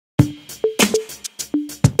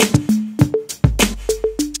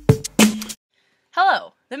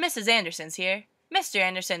Mrs. Anderson's here. Mr.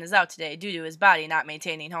 Anderson is out today due to his body not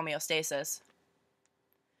maintaining homeostasis.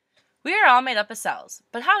 We are all made up of cells,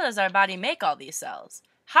 but how does our body make all these cells?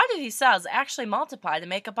 How do these cells actually multiply to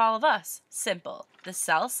make up all of us? Simple. The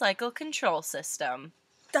cell cycle control system.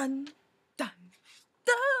 Dun, dun,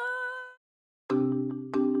 dun.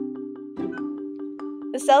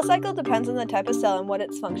 The cell cycle depends on the type of cell and what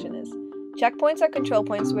its function is. Checkpoints are control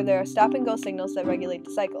points where there are stop-and-go signals that regulate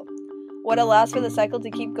the cycle. What allows for the cycle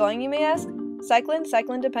to keep going, you may ask? Cyclin,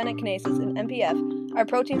 cyclin-dependent kinases, and MPF are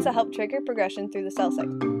proteins that help trigger progression through the cell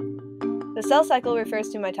cycle. The cell cycle refers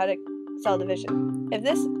to mitotic cell division. If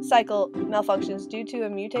this cycle malfunctions due to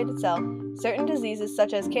a mutated cell, certain diseases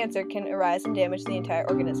such as cancer can arise and damage the entire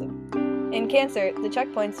organism. In cancer, the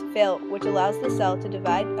checkpoints fail, which allows the cell to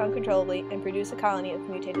divide uncontrollably and produce a colony of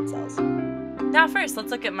mutated cells. Now first,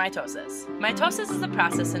 let's look at mitosis. Mitosis is the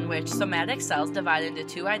process in which somatic cells divide into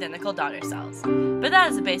two identical daughter cells. But that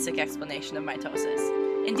is a basic explanation of mitosis.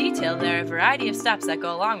 In detail, there are a variety of steps that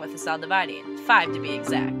go along with the cell dividing, 5 to be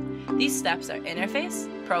exact. These steps are interphase,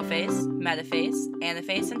 prophase, metaphase,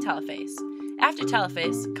 anaphase, and telophase. After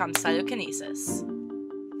telophase comes cytokinesis.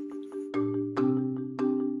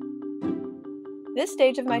 This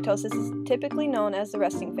stage of mitosis is typically known as the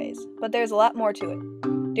resting phase, but there is a lot more to it.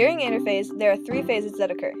 During interphase, there are 3 phases that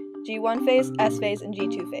occur: G1 phase, S phase, and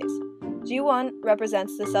G2 phase. G1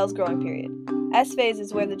 represents the cell's growing period. S phase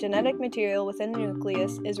is where the genetic material within the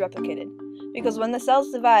nucleus is replicated, because when the cells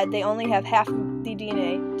divide, they only have half the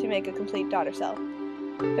DNA to make a complete daughter cell.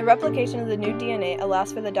 The replication of the new DNA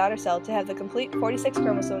allows for the daughter cell to have the complete 46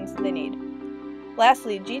 chromosomes they need.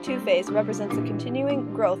 Lastly, G2 phase represents the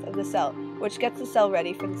continuing growth of the cell, which gets the cell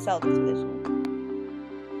ready for the cell division.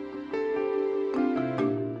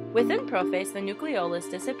 Within prophase, the nucleolus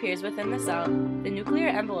disappears within the cell, the nuclear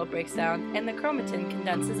envelope breaks down, and the chromatin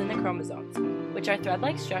condenses into chromosomes, which are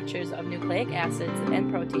thread-like structures of nucleic acids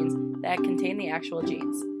and proteins that contain the actual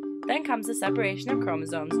genes. Then comes the separation of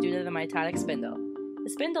chromosomes due to the mitotic spindle. The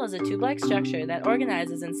spindle is a tube-like structure that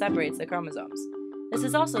organizes and separates the chromosomes. This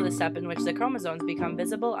is also the step in which the chromosomes become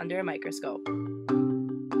visible under a microscope.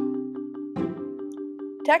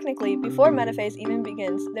 Technically, before metaphase even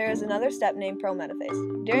begins, there is another step named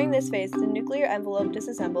prometaphase. During this phase, the nuclear envelope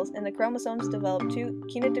disassembles and the chromosomes develop 2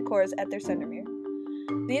 kinetochores at their centromere.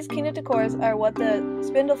 These kinetochores are what the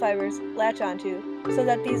spindle fibers latch onto so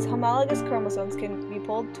that these homologous chromosomes can be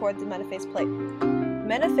pulled toward the metaphase plate.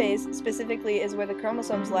 Metaphase specifically is where the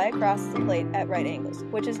chromosomes lie across the plate at right angles,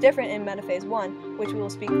 which is different in metaphase 1, which we will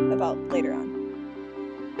speak about later on.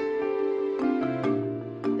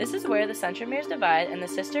 This is where the centromeres divide and the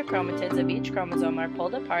sister chromatids of each chromosome are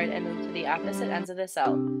pulled apart and moved to the opposite ends of the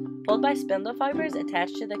cell, pulled by spindle fibers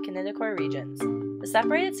attached to the kinetochore regions. The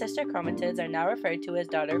separated sister chromatids are now referred to as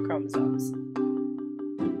daughter chromosomes.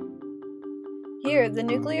 Here, the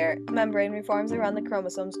nuclear membrane reforms around the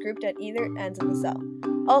chromosomes grouped at either ends of the cell.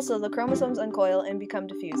 Also, the chromosomes uncoil and become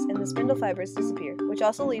diffuse, and the spindle fibers disappear, which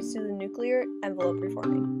also leads to the nuclear envelope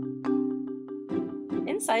reforming.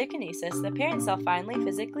 In cytokinesis, the parent cell finally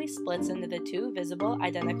physically splits into the 2 visible,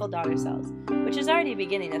 identical daughter cells, which is already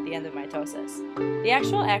beginning at the end of mitosis. The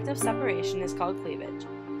actual act of separation is called cleavage.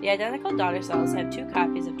 The identical daughter cells have 2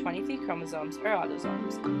 copies of 23 chromosomes, or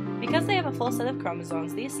autosomes. Because they have a full set of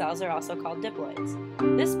chromosomes, these cells are also called diploids.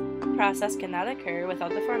 This process cannot occur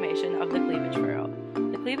without the formation of the cleavage furrow.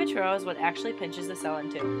 The cleavage furrow is what actually pinches the cell in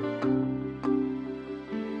 2.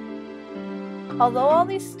 Although all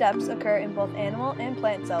these steps occur in both animal and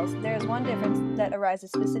plant cells, there is one difference that arises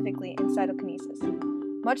specifically in cytokinesis.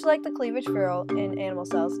 Much like the cleavage furrow in animal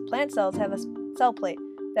cells, plant cells have a cell plate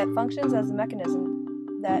that functions as a mechanism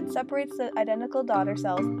that separates the identical daughter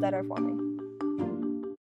cells that are forming.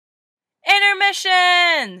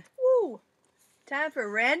 Intermission! Woo! Time for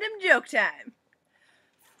random joke time.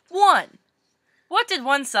 1. What did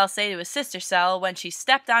one cell say to his sister cell when she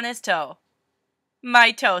stepped on his toe?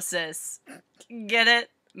 Mitosis. Get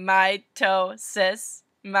it? Mitosis.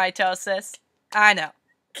 Mitosis. I know.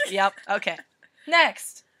 Yep, okay.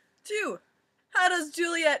 Next. 2. How does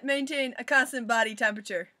Juliet maintain a constant body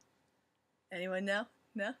temperature? Anyone know?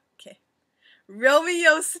 No? Okay.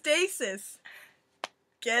 Romeostasis.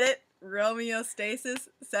 Get it? Romeostasis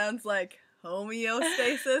sounds like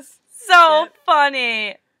homeostasis. So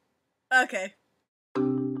funny. Okay.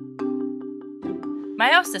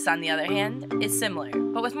 Meiosis, on the other hand, is similar,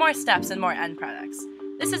 but with more steps and more end products.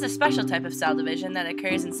 This is a special type of cell division that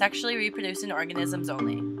occurs in sexually reproducing organisms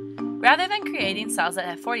only. Rather than creating cells that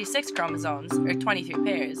have 46 chromosomes, or 23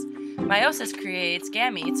 pairs, meiosis creates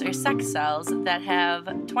gametes, or sex cells, that have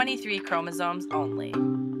 23 chromosomes only.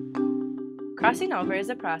 Crossing over is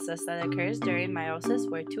a process that occurs during meiosis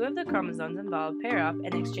where two of the chromosomes involved pair up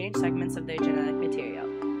and exchange segments of their genetic material.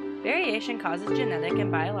 Variation causes genetic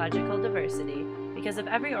and biological diversity because if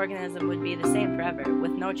every organism would be the same forever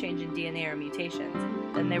with no change in DNA or mutations,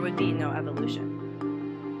 then there would be no evolution.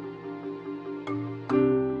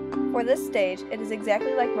 For this stage, it is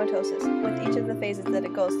exactly like mitosis, with each of the phases that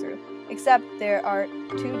it goes through, except there are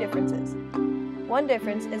two differences. One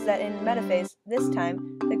difference is that in metaphase, this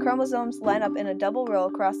time, the chromosomes line up in a double row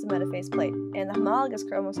across the metaphase plate, and the homologous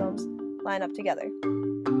chromosomes line up together.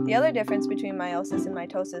 The other difference between meiosis and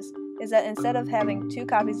mitosis is that instead of having two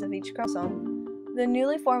copies of each chromosome, the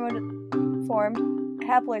newly formed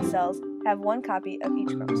haploid cells have one copy of each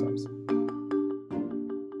chromosome.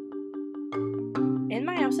 In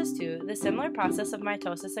meiosis 2, the similar process of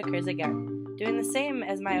mitosis occurs again, doing the same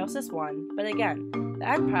as meiosis 1, but again, the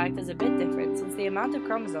end product is a bit different since the amount of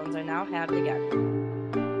chromosomes are now halved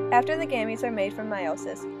again. After the gametes are made from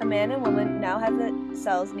meiosis, a man and woman now have the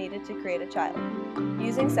cells needed to create a child.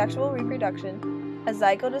 Using sexual reproduction, a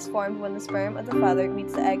zygote is formed when the sperm of the father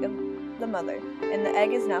meets the egg of the mother, and the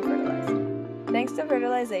egg is now fertilized. Thanks to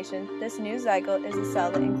fertilization, this new zygote is a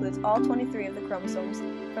cell that includes all 23 of the chromosomes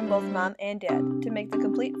from both mom and dad to make the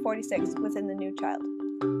complete 46 within the new child.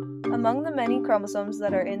 Among the many chromosomes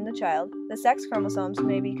that are in the child, the sex chromosomes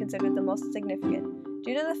may be considered the most significant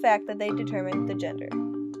due to the fact that they determine the gender.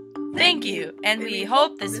 Thank you, and we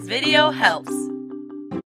hope this video helps.